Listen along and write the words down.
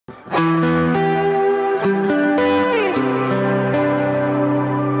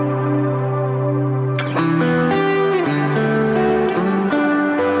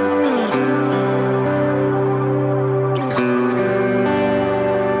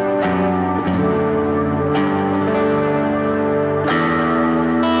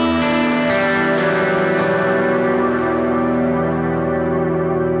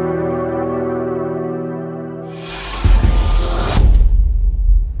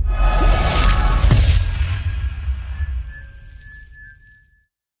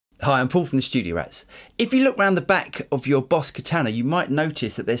Hi, I'm Paul from the Studio Rats. If you look around the back of your Boss Katana, you might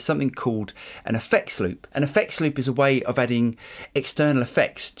notice that there's something called an effects loop. An effects loop is a way of adding external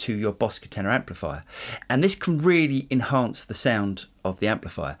effects to your Boss Katana amplifier. And this can really enhance the sound of the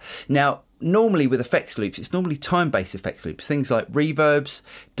amplifier. Now, normally with effects loops, it's normally time-based effects loops, things like reverbs,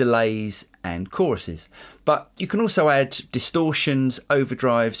 delays, and choruses. But you can also add distortions,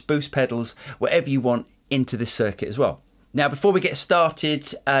 overdrives, boost pedals, whatever you want into this circuit as well. Now, before we get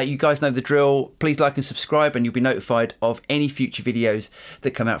started, you guys know the drill. Please like and subscribe and you'll be notified of any future videos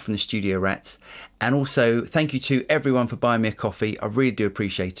that come out from the Studio Rats. And also, thank you to everyone for buying me a coffee. I really do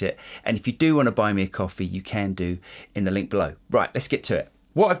appreciate it. And if you do want to buy me a coffee, you can do in the link below. Right, let's get to it.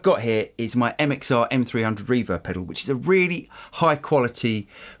 What I've got here is my MXR M300 reverb pedal, which is a really high quality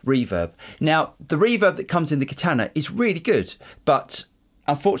reverb. Now, the reverb that comes in the Katana is really good, but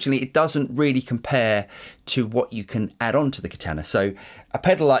unfortunately, it doesn't really compare to what you can add on to the Katana. So a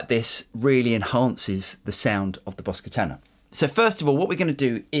pedal like this really enhances the sound of the Boss Katana. So first of all, what we're going to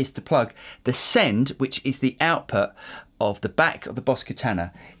do is to plug the send, which is the output of the back of the Boss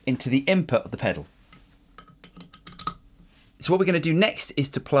Katana, into the input of the pedal. So what we're going to do next is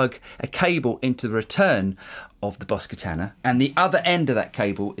to plug a cable into the return of the Boss Katana, and the other end of that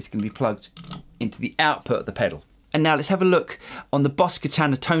cable is going to be plugged into the output of the pedal. And now let's have a look on the Boss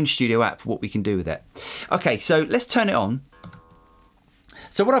Katana Tone Studio app, what we can do with it. Okay, so let's turn it on.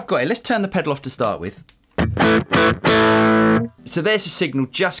 So what I've got here, let's turn the pedal off to start with. So there's a signal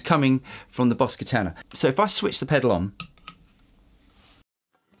just coming from the Boss Katana. So if I switch the pedal on,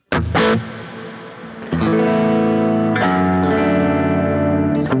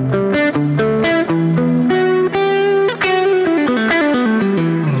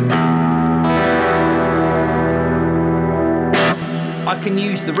 I can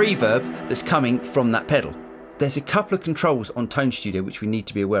use the reverb that's coming from that pedal. There's a couple of controls on Tone Studio which we need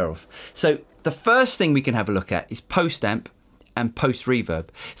to be aware of. So the first thing we can have a look at is post amp and post reverb.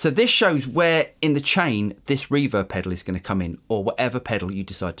 So this shows where in the chain this reverb pedal is going to come in, or whatever pedal you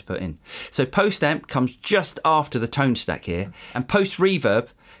decide to put in. So post amp comes just after the tone stack here, and post reverb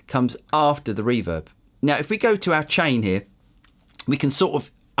comes after the reverb. Now if we go to our chain here, we can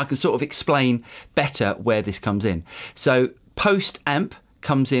I can sort of explain better where this comes in. So post amp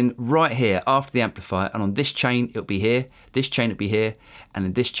comes in right here after the amplifier, and on this chain it'll be here, this chain it'll be here, and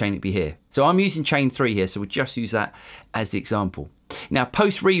then this chain it'll be here. So I'm using chain 3 here, so we'll just use that as the example. Now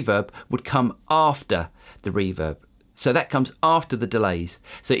post reverb would come after the reverb, so that comes after the delays.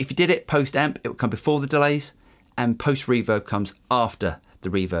 So if you did it post amp, it would come before the delays, and post reverb comes after the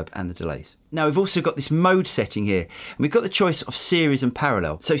reverb and the delays. Now we've also got this mode setting here, and we've got the choice of series and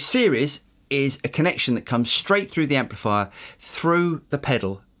parallel. So series is a connection that comes straight through the amplifier, through the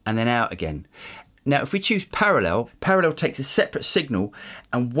pedal, and then out again. Now if we choose parallel, parallel takes a separate signal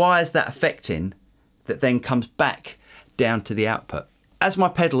and wires that effect in, that then comes back down to the output. As my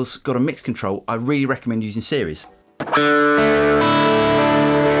pedal's got a mix control, I really recommend using series.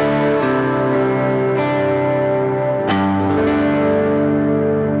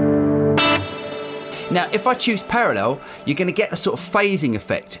 Now, if I choose parallel, you're going to get a sort of phasing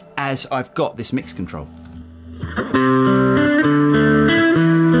effect as I've got this mix control.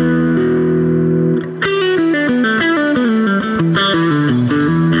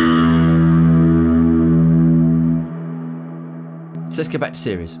 So let's go back to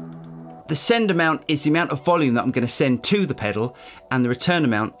series. The send amount is the amount of volume that I'm going to send to the pedal, and the return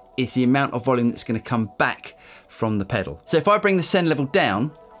amount is the amount of volume that's going to come back from the pedal. So if I bring the send level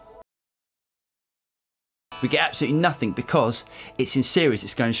down, we get absolutely nothing because it's in series,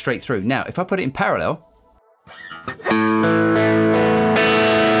 it's going straight through. Now, if I put it in parallel,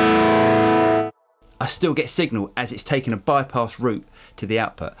 I still get signal as it's taken a bypass route to the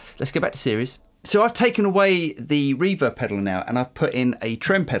output. Let's go back to series. So I've taken away the reverb pedal now, and I've put in a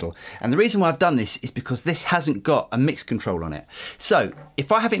trem pedal. And the reason why I've done this is because this hasn't got a mix control on it. So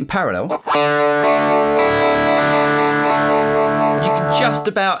if I have it in parallel, you can just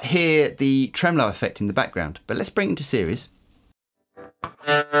about hear the tremolo effect in the background, but let's bring it into series.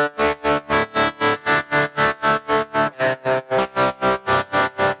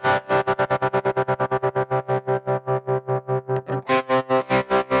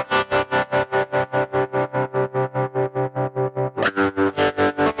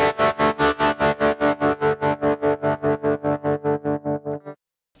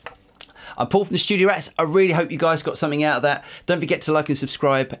 I'm Paul from the Studio Rats. I really hope you guys got something out of that. Don't forget to like and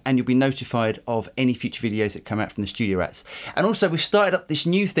subscribe, and you'll be notified of any future videos that come out from the Studio Rats. And also, we've started up this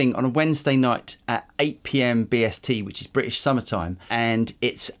new thing on a Wednesday night at 8 PM BST, which is British summertime, and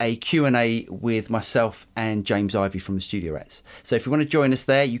it's a Q&A with myself and James Ivey from the Studio Rats. So if you want to join us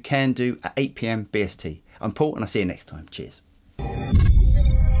there, you can do at 8 PM BST. I'm Paul, and I'll see you next time. Cheers.